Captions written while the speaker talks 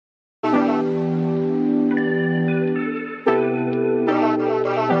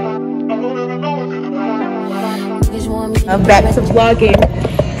I'm back to vlogging.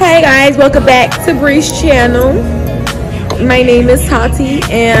 Hey guys, welcome back to Bree's channel. My name is Tati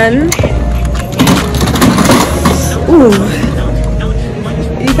and ooh.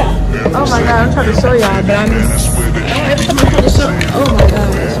 Oh my god, I'm trying to show y'all, but every time I'm trying to show, oh my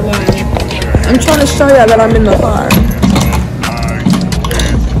gosh, wow. I'm trying to show y'all that I'm in the car.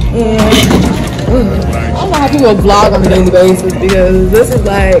 And I don't know how people vlog on a daily basis because this is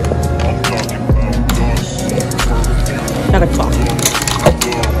like not a clock.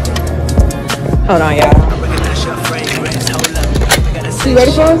 Hold on, y'all. You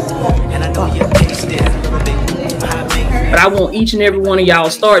ready for us? But I want each and every one of y'all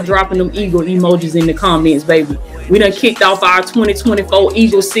start dropping them eagle emojis in the comments, baby. We done kicked off our 2024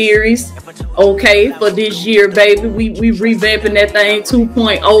 Eagle series. Okay, for this year, baby, we revamping that thing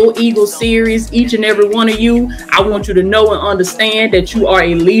 2.0 Eagle series. Each and every one of you, I want you to know and understand that you are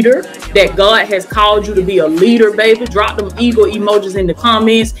a leader, that God has called you to be a leader, baby. Drop them eagle emojis in the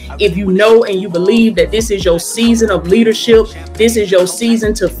comments if you know and you believe that this is your season of leadership. This is your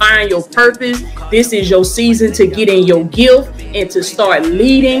season to find your purpose. This is your season to get in your gift and to start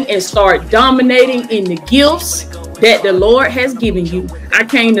leading and start dominating in the gifts that the Lord has given you. I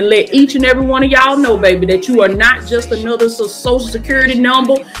came to let each and every one of y'all know, baby, that you are not just another social security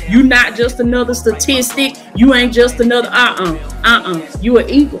number. You're not just another statistic. You ain't just another You an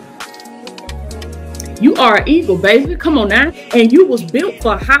eagle. You are an eagle, baby. Come on now. And you was built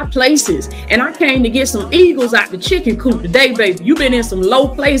for high places. And I came to get some eagles out the chicken coop today, baby. You've been in some low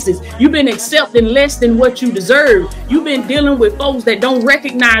places. You've been accepting less than what you deserve. You've been dealing with folks that don't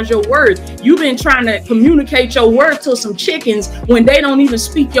recognize your worth. You've been trying to communicate your worth to some chickens when they don't even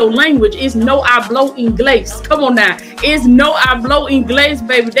speak your language. It's no hablo inglés. Come on now. It's no hablo inglés,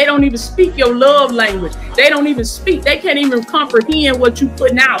 baby. They don't even speak your love language. They don't even speak. They can't even comprehend what you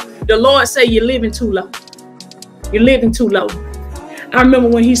putting out. The Lord say you're living too low. You're living too low. I remember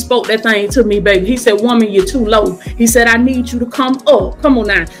when he spoke that thing to me, baby. He said, woman, you're too low. He said, I need you to come up. Come on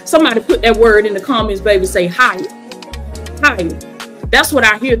now. Somebody put that word in the comments, baby. Say higher. Higher. That's what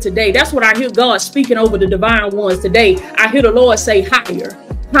I hear today. That's what I hear God speaking over the divine ones today. I hear the Lord say higher.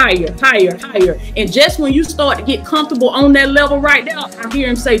 Higher, higher, higher. And just when you start to get comfortable on that level right now, I hear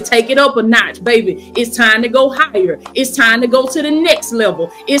him say, take it up a notch, baby. It's time to go higher. It's time to go to the next level.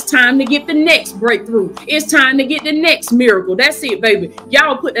 It's time to get the next breakthrough. It's time to get the next miracle. That's it, baby.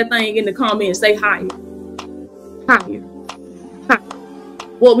 Y'all put that thing in the comments. Say higher. Higher. Higher.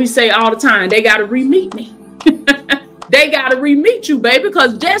 What we say all the time, they got to re-meet me. They got to re-meet you, baby,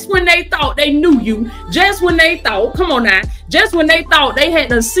 because just when they thought they knew you, just when they thought, come on now, just when they thought they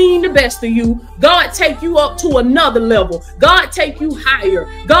hadn't seen the best of you, God take you up to another level. God take you higher.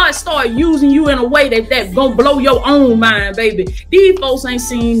 God start using you in a way that's going to blow your own mind, baby. These folks ain't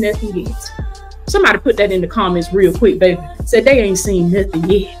seen nothing yet. Somebody put that in the comments real quick, baby. Said they ain't seen nothing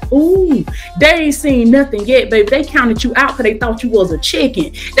yet. Ooh, they ain't seen nothing yet, baby. They counted you out because they thought you was a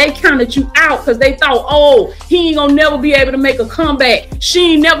chicken. They counted you out because they thought, oh, he ain't gonna never be able to make a comeback.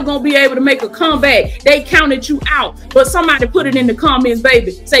 She ain't never gonna be able to make a comeback. They counted you out. But somebody put it in the comments,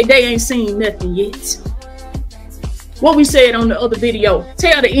 baby. Say they ain't seen nothing yet. What we said on the other video,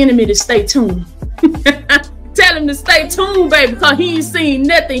 tell the enemy to stay tuned. Tell him to stay tuned, baby, because he ain't seen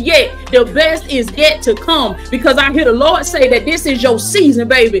nothing yet. The best is yet to come. Because I hear the Lord say that this is your season,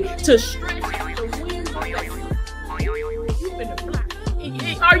 baby, to stretch out the wings.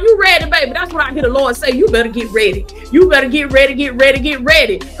 Are you ready, baby? That's what I hear the Lord say. You better get ready. You better get ready, get ready, get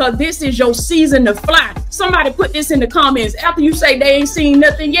ready. Because this is your season to fly. Somebody put this in the comments. After you say they ain't seen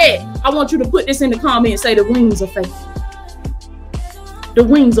nothing yet, I want you to put this in the comments. Say the wings of faith. The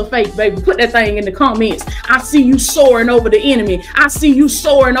wings of faith, baby. Put that thing in the comments. I see you soaring over the enemy. I see you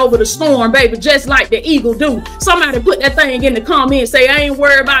soaring over the storm, baby, just like the eagle do. Somebody put that thing in the comments. Say, I ain't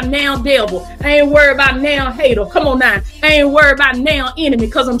worried about now, devil. I ain't worried about now, hater. Come on now. I ain't worried about now, enemy,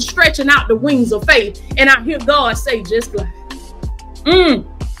 because I'm stretching out the wings of faith. And I hear God say, just glide.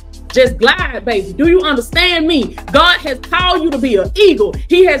 Just glide, baby. Do you understand me? God has called you to be an eagle.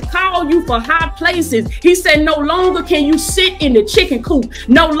 He has called you for high places. He said no longer can you sit in the chicken coop.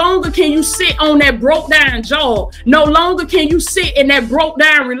 No longer can you sit on that broke down job. No longer can you sit in that broke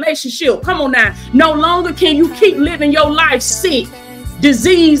down relationship. Come on now. No longer can you keep living your life sick,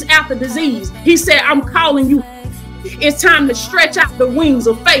 disease after disease. He said, I'm calling you. It's time to stretch out the wings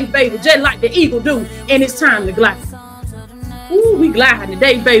of faith, baby, just like the eagle do. And it's time to glide. Ooh, we glide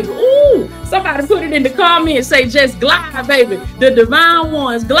today, baby. Ooh, somebody put it in the comments. Say, just glide, baby. The divine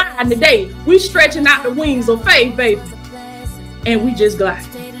ones glide today. We stretching out the wings of faith, baby. And we just glide.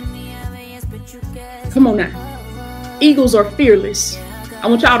 Come on now. Eagles are fearless. I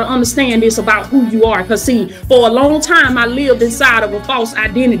want y'all to understand this about who you are. Because see, for a long time, I lived inside of a false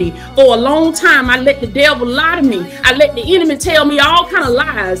identity. For a long time, I let the devil lie to me. I let the enemy tell me all kind of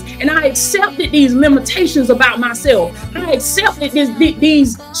lies. And I accepted these limitations about myself. I accepted this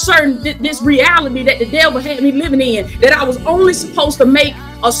reality that the devil had me living in, that I was only supposed to make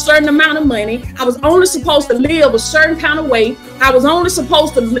a certain amount of money. I was only supposed to live a certain kind of way. I was only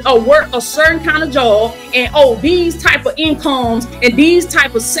supposed to work a certain kind of job, and these type of incomes and these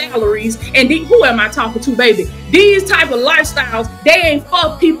type of salaries, and who am I talking to, baby? These type of lifestyles, they ain't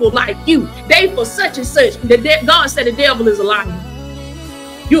for people like you. They for such and such. God said the devil is a liar.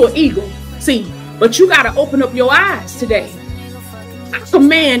 You're an eagle. See, but you got to open up your eyes today. I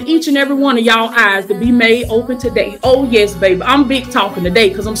command each and every one of y'all eyes to be made open today. Oh yes, baby. I'm big talking today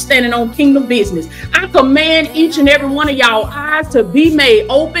because I'm standing on kingdom business. I command each and every one of y'all eyes to be made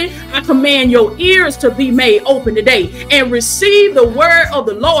open. I command your ears to be made open today and receive the word of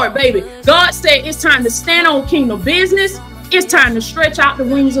the Lord, baby. God said it's time to stand on kingdom business. It's time to stretch out the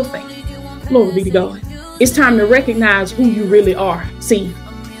wings of faith. Glory be to God. It's time to recognize who you really are. See,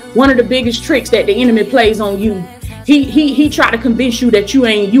 one of the biggest tricks that the enemy plays on you, he try to convince you that you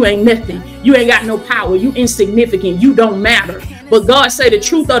ain't nothing. You ain't got no power. You insignificant. You don't matter. But God say the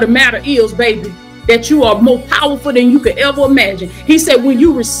truth of the matter is, baby, that you are more powerful than you could ever imagine. He said, when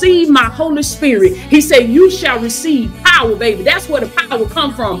you receive my Holy Spirit, he said, you shall receive power, baby. That's where the power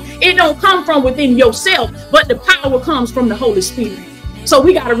come from. It don't come from within yourself, but the power comes from the Holy Spirit. So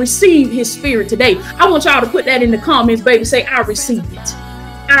we got to receive his spirit today. I want y'all to put that in the comments, baby. Say, I receive it.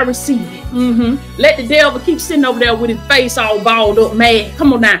 I receive it. Let the devil keep sitting over there with his face all balled up, mad.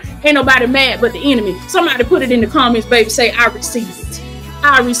 Come on now. Ain't nobody mad but the enemy. Somebody put it in the comments, baby. Say, I receive it.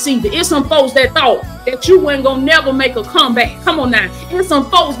 I receive it. It's some folks that thought that you weren't gonna never make a comeback. Come on now. It's some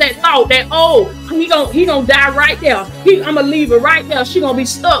folks that thought that, he gonna die right there. I'm gonna leave her right there. She gonna be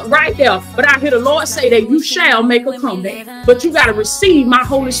stuck right there. But I hear the Lord say that you shall make a comeback. But you gotta receive my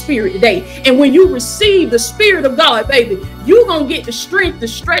Holy Spirit today. And when you receive the Spirit of God, baby, you gonna get the strength to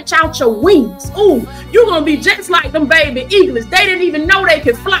stretch out your wings. Ooh, you gonna be just like them baby eaglets. They didn't even know they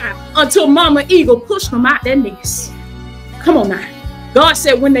could fly until Mama Eagle pushed them out their nest. Come on now. God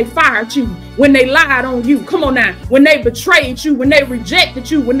said when they fired you, when they lied on you, come on now, when they betrayed you, when they rejected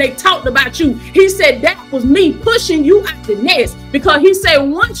you, when they talked about you, he said that was me pushing you out the nest, because he said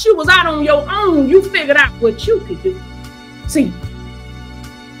once you was out on your own, you figured out what you could do. See,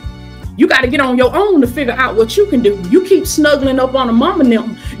 you got to get on your own to figure out what you can do. You keep snuggling up on the mama and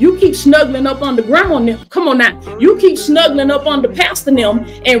them. You keep snuggling up on the grandma and them. Come on now. You keep snuggling up on the pastor and them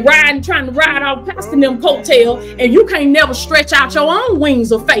and trying to ride off pastor and them coattail, and you can't never stretch out your own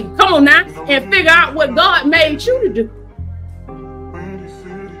wings of faith. Come on now and figure out what God made you to do.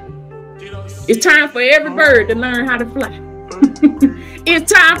 It's time for every bird to learn how to fly.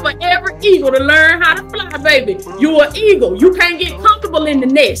 It's time for every eagle to learn how to fly, baby. You're an eagle. You can't get comfortable in the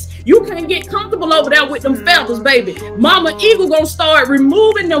nest. You can't get comfortable over there with them feathers, baby. Mama Eagle gonna start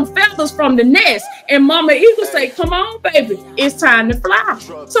removing them feathers from the nest. And Mama Eagle say, come on, baby. It's time to fly.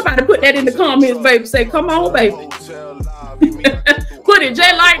 Somebody put that in the comments, baby. Say, come on, baby. Put it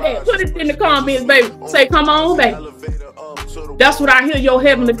just like that. Put it in the comments, baby. Say, come on, baby. That's what I hear your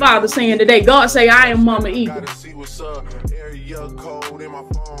Heavenly Father saying today. God say, I am Mama Eagle.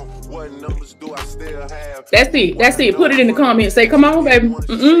 That's it. That's it. Put it in the comments. Say, come on, baby.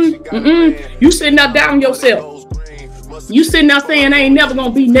 You sitting there down yourself. You sitting there saying I ain't never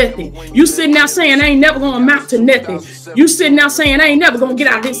gonna be nothing. You sitting there saying I ain't never gonna amount to nothing. You sitting there saying I ain't never gonna get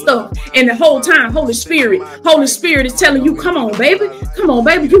out of this stuff. And the whole time, Holy Spirit is telling you, come on, baby. Come on,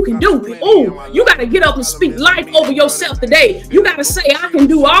 baby, you can do it. Oh, you gotta get up and speak life over yourself today. You gotta say, I can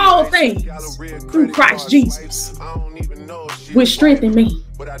do all things through Christ Jesus, which strengthen me.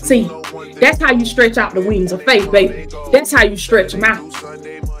 See, that's how you stretch out the wings of faith, baby. That's how you stretch them out.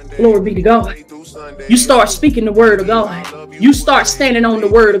 Glory be to God. You start speaking the word of God. You start standing on the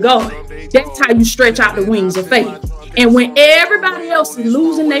word of God. That's how you stretch out the wings of faith. And when everybody else is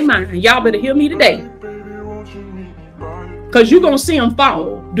losing their mind, y'all better hear me today, because you're going to see them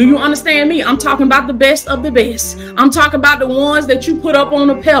fall. Do you understand me? I'm talking about the best of the best. I'm talking about the ones that you put up on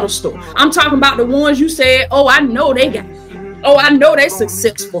a pedestal. I'm talking about the ones you said, oh, I know they got it. Oh, I know they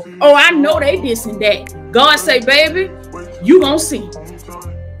successful. Oh, I know they this and that. God say, baby, you gonna see.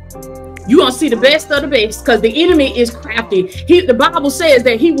 You're going to see the best of the best, because the enemy is crafty. The Bible says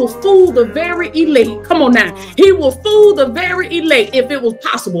that he will fool the very elect. Come on now. He will fool the very elect if it was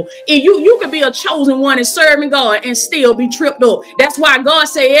possible. And you could be a chosen one and serving God and still be tripped up. That's why God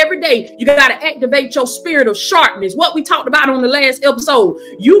say every day you got to activate your spirit of sharpness. What we talked about on the last episode.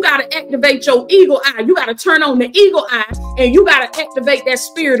 You got to activate your eagle eye. You got to turn on the eagle eye, and you got to activate that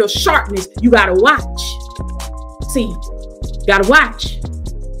spirit of sharpness. You got to watch. See, got to watch.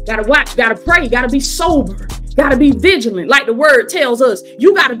 Gotta watch, gotta pray, gotta be sober, gotta be vigilant. Like the word tells us,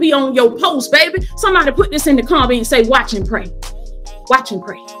 you gotta be on your post, baby. Somebody put this in the comment and say, watch and pray. Watch and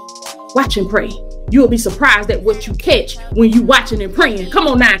pray. Watch and pray. You'll be surprised at what you catch when you watching and praying. Come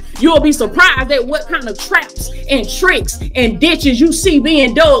on now. You'll be surprised at what kind of traps and tricks and ditches you see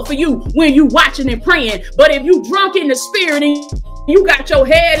being dug for you when you watching and praying. But if you drunk in the spirit and you got your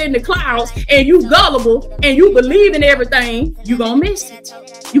head in the clouds and you gullible and you believe in everything, you gonna miss it.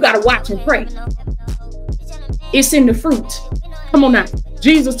 You gotta watch and pray. It's in the fruit. Come on now.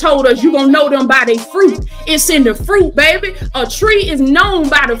 Jesus told us you gonna know them by their fruit. It's in the fruit, baby. A tree is known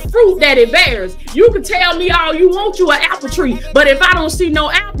by the fruit that it bears. You can tell me all you want, you an apple tree, but if I don't see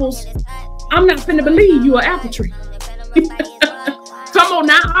no apples, I'm not finna believe you an apple tree. Come on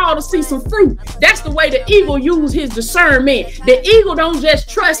now, I ought to see some fruit. That's the way the eagle use his discernment. The eagle don't just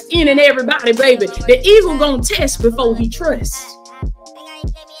trust in and everybody, baby. The eagle gonna test before he trusts.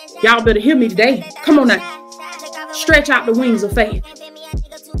 Y'all better hear me today. Come on now. Stretch out the wings of faith.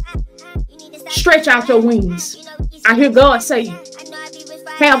 Stretch out your wings. I hear God say,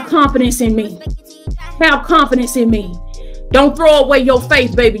 have confidence in me. Have confidence in me. Don't throw away your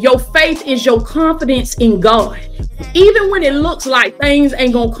faith, baby. Your faith is your confidence in God. Even when it looks like things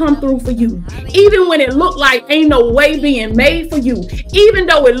ain't gonna come through for you, even when it look like ain't no way being made for you, even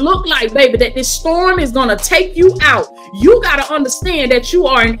though it look like, baby, that this storm is gonna take you out, you gotta understand that you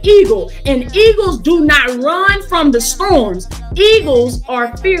are an eagle, and eagles do not run from the storms. Eagles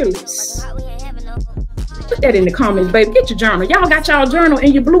are fearless. Put that in the comments, baby. Get your journal. Y'all got y'all journal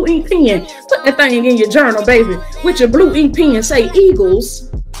and your blue ink pen. Put that thing in your journal, baby, with your blue ink pen. Say,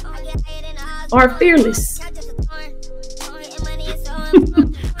 eagles are fearless.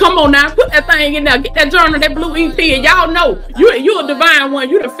 Come on now, put that thing in there. Get that journal, that blue ink pen. Y'all know you a divine one.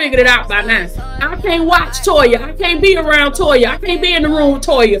 You done figured it out by now. I can't watch Toya. I can't be around Toya. I can't be in the room with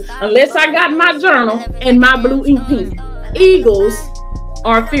Toya unless I got my journal and my blue ink pen. Eagles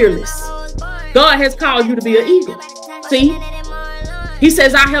are fearless. God has called you to be an eagle. See? He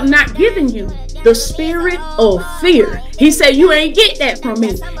says, I have not given you the spirit of fear. He said, you ain't get that from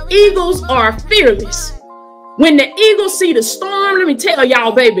me. Eagles are fearless. When the eagle see the storm, let me tell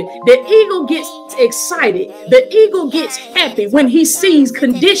y'all, baby, the eagle gets excited. The eagle gets happy when he sees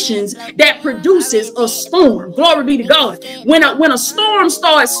conditions that produces a storm. Glory be to God. When a storm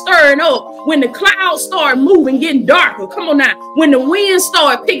starts stirring up, when the clouds start moving, getting darker, come on now, when the winds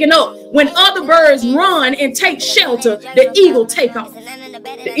start picking up, when other birds run and take shelter, the eagle take off.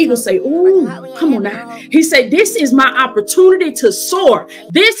 The eagle say, ooh, come on now. He said, this is my opportunity to soar.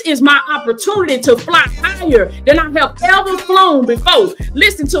 This is my opportunity to fly higher than I have ever flown before.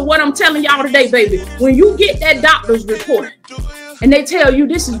 Listen to what I'm telling y'all today, baby. When you get that doctor's report and they tell you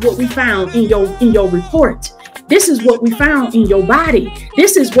this is what we found in your report. This is what we found in your body.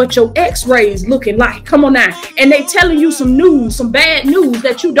 This is what your x-rays looking like. Come on now. And they telling you some news, some bad news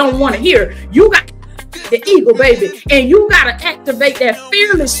that you don't want to hear. You got the eagle, baby, and you got to activate that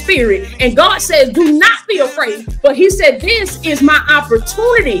fearless spirit. And God says, do not be afraid. But he said, this is my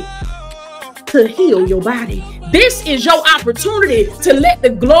opportunity to heal your body. This is your opportunity to let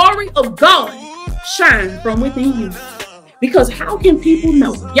the glory of God shine from within you. Because how can people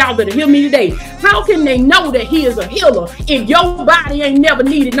know? Y'all better hear me today. How can they know that he is a healer if your body ain't never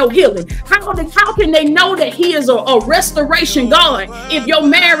needed no healing? How can they know that he is a restoration God if your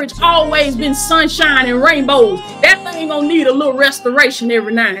marriage always been sunshine and rainbows? That thing gonna need a little restoration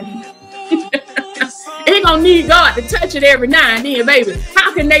every now and then. It gonna need God to touch it every now and then, baby.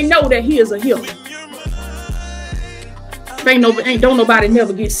 How can they know that he is a healer? Don't nobody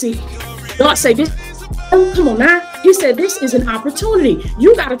never get sick. God say this. Oh, come on now. He said, this is an opportunity.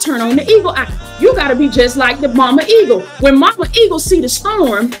 You got to turn on the eagle eye. You got to be just like the mama eagle. When mama eagle see the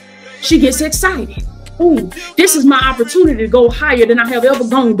storm, she gets excited. Ooh, this is my opportunity to go higher than I have ever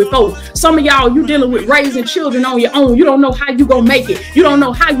gone before. Some of y'all, you dealing with raising children on your own. You don't know how you going to make it. You don't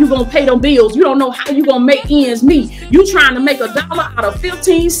know how you going to pay them bills. You don't know how you going to make ends meet. You trying to make $1 out of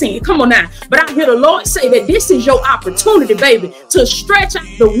 15 cents. Come on now. But I hear the Lord say that this is your opportunity, baby, to stretch out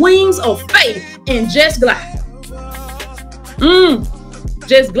the wings of faith and just glide.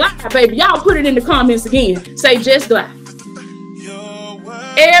 Just glide, baby. Y'all put it in the comments again. Say just glide.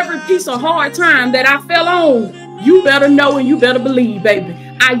 Every piece of hard time that I fell on, you better know and you better believe, baby,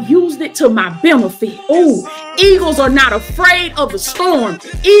 I used it to my benefit. Oh, eagles are not afraid of the storm.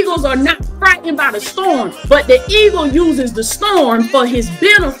 Eagles are not frightened by the storm, but the eagle uses the storm for his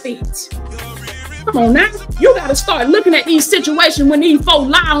benefit. Come on now. You got to start looking at these situations when these folks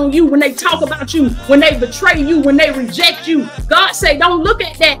lie on you, when they talk about you, when they betray you, when they reject you. God said, don't look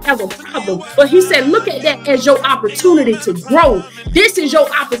at that as a problem, but he said, look at that as your opportunity to grow. This is your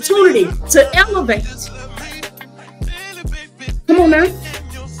opportunity to elevate. Come on now.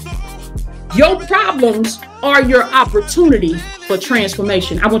 Your problems are your opportunity for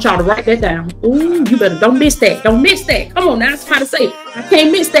transformation. I want y'all to write that down. Ooh, you better don't miss that. Don't miss that. Come on now. That's how to say. I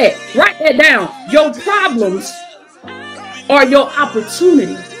can't miss that. Write that down. Your problems are your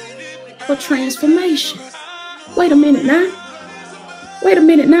opportunity for transformation. Wait a minute now. Wait a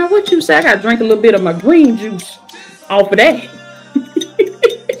minute now. What you say? I gotta drink a little bit of my green juice off of that.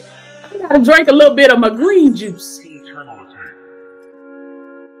 I gotta drink a little bit of my green juice.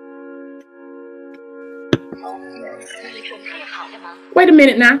 Wait a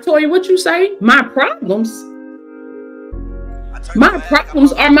minute now, Toya, what you say? My problems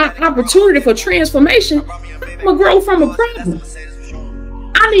are my opportunity for transformation. I'm gonna grow from a problem.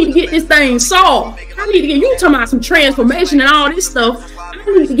 I need to get this thing solved. I need to get, you talking about some transformation and all this stuff. I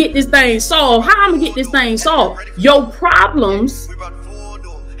need to get this thing solved. How I'm gonna get this thing solved? Your problems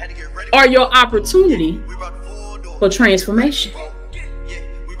are your opportunity for transformation.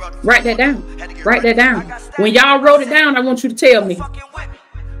 Write that down. Write that down. When y'all wrote it down, I want you to tell me.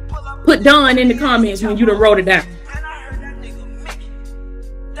 Put done in the comments when you done wrote it down.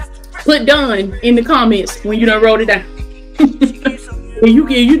 Put done in the comments when you done wrote it down. When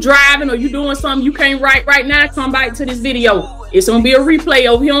you driving or you doing something you can't write right now, come back to this video. It's gonna be a replay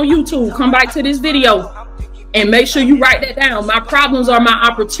over here on YouTube. Come back to this video and make sure you write that down. My problems are my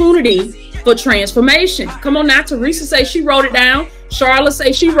opportunity for transformation. Come on now. Teresa say she wrote it down. Charlotte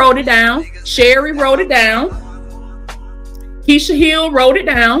say she wrote it down. Sherry wrote it down. Keisha Hill wrote it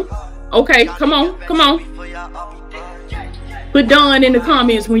down. Okay, come on, come on. Put done in the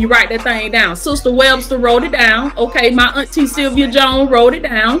comments when you write that thing down. Sister Webster wrote it down. Okay, my auntie Sylvia Jones wrote it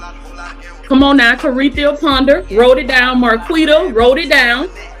down. Come on now, Carithia Ponder wrote it down. Marquita wrote it down.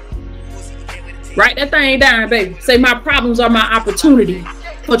 Write that thing down, baby. Say my problems are my opportunity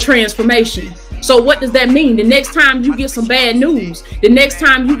for transformation. So what does that mean? The next time you get some bad news, the next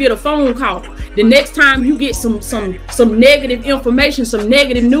time you get a phone call, the next time you get some negative information, some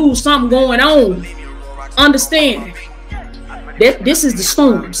negative news, something going on, understand that this is the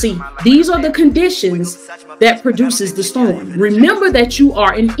storm. See, these are the conditions that produces the storm. Remember that you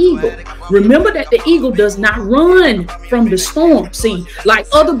are an eagle. Remember that the eagle does not run from the storm. See, like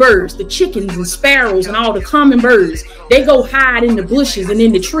other birds, the chickens and sparrows and all the common birds, they go hide in the bushes and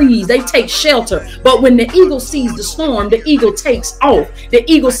in the trees. They take shelter. But when the eagle sees the storm, the eagle takes off. The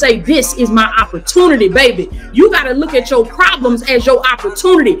eagle say, this is my opportunity, baby. You got to look at your problems as your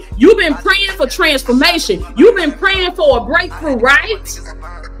opportunity. You've been praying for transformation. You've been praying for a breakthrough, right?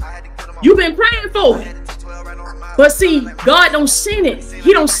 You've been praying for it. But see, God don't send it.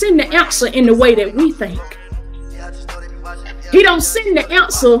 He don't send the answer in the way that we think. He don't send the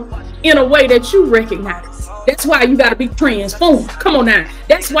answer in a way that you recognize. That's why you got to be transformed. Come on now.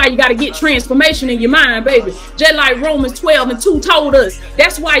 That's why you got to get transformation in your mind, baby. Just like Romans 12:2 told us.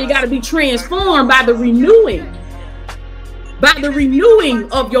 That's why you got to be transformed by the renewing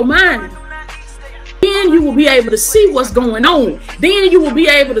of your mind. Then you will be able to see what's going on. Then you will be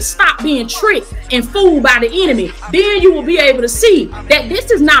able to stop being tricked and fooled by the enemy. Then you will be able to see that this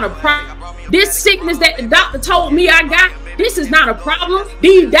is not a problem. This sickness that the doctor told me I got, this is not a problem.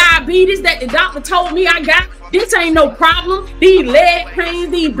 These diabetes that the doctor told me I got, this ain't no problem. These leg pains,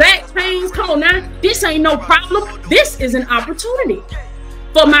 these back pains, come on now. This ain't no problem. This is an opportunity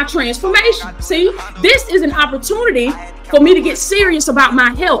for my transformation. See, this is an opportunity for me to get serious about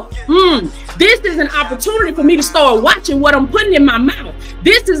my health. This is an opportunity for me to start watching what I'm putting in my mouth.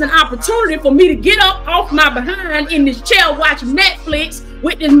 This is an opportunity for me to get up off my behind in this chair watching Netflix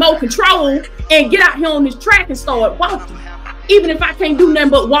with this remote control and get out here on this track and start walking. Even if I can't do nothing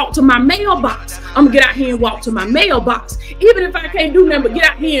but walk to my mailbox, I'm gonna get out here and walk to my mailbox. Even if I can't do nothing but get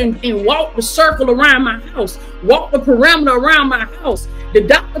out here and walk the circle around my house, walk the perimeter around my house. The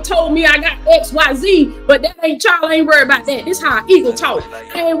doctor told me I got XYZ, but that ain't, y'all ain't worried about that. This how eagle talk.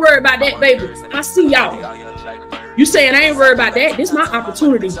 I ain't worried about that, baby. I see y'all. You saying I ain't worried about that? This is my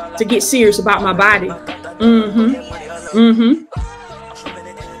opportunity to get serious about my body.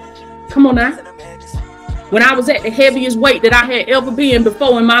 Come on now. When I was at the heaviest weight that I had ever been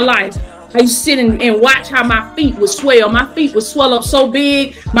before in my life, I used to sit and watch how my feet would swell. My feet would swell up so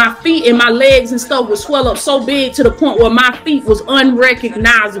big. My feet and my legs and stuff would swell up so big to the point where my feet was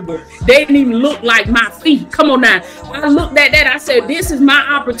unrecognizable. They didn't even look like my feet. Come on now. I looked at that. I said, this is my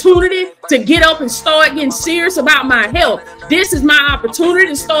opportunity to get up and start getting serious about my health. This is my opportunity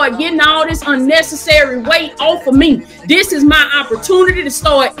to start getting all this unnecessary weight off of me. This is my opportunity to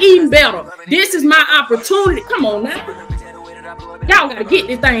start eating better. This is my opportunity. Come on now. Y'all gotta get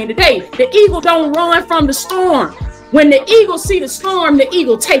this thing today. The eagle don't run from the storm. When the eagle see the storm, the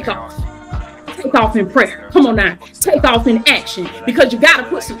eagle take off. Take off in prayer. Come on now. Take off in action. Because you gotta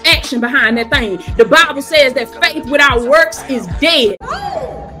put some action behind that thing. The Bible says that faith without works is dead.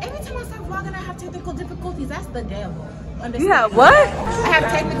 Oh, every time I start vlogging, I have technical difficulties. That's the devil. Understand? You have what? I have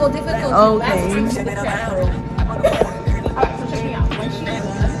technical difficulties. Okay.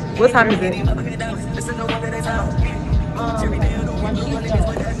 What time is it? When she's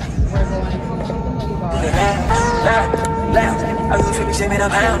done, we're going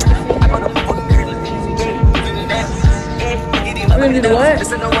I'm gonna do the what?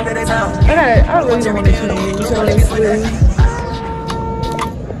 I really don't want to change, honestly.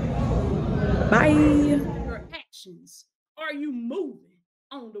 Bye. Your actions. Are you moving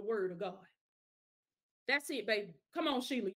on the word of God? That's it, baby. Come on, Sheila.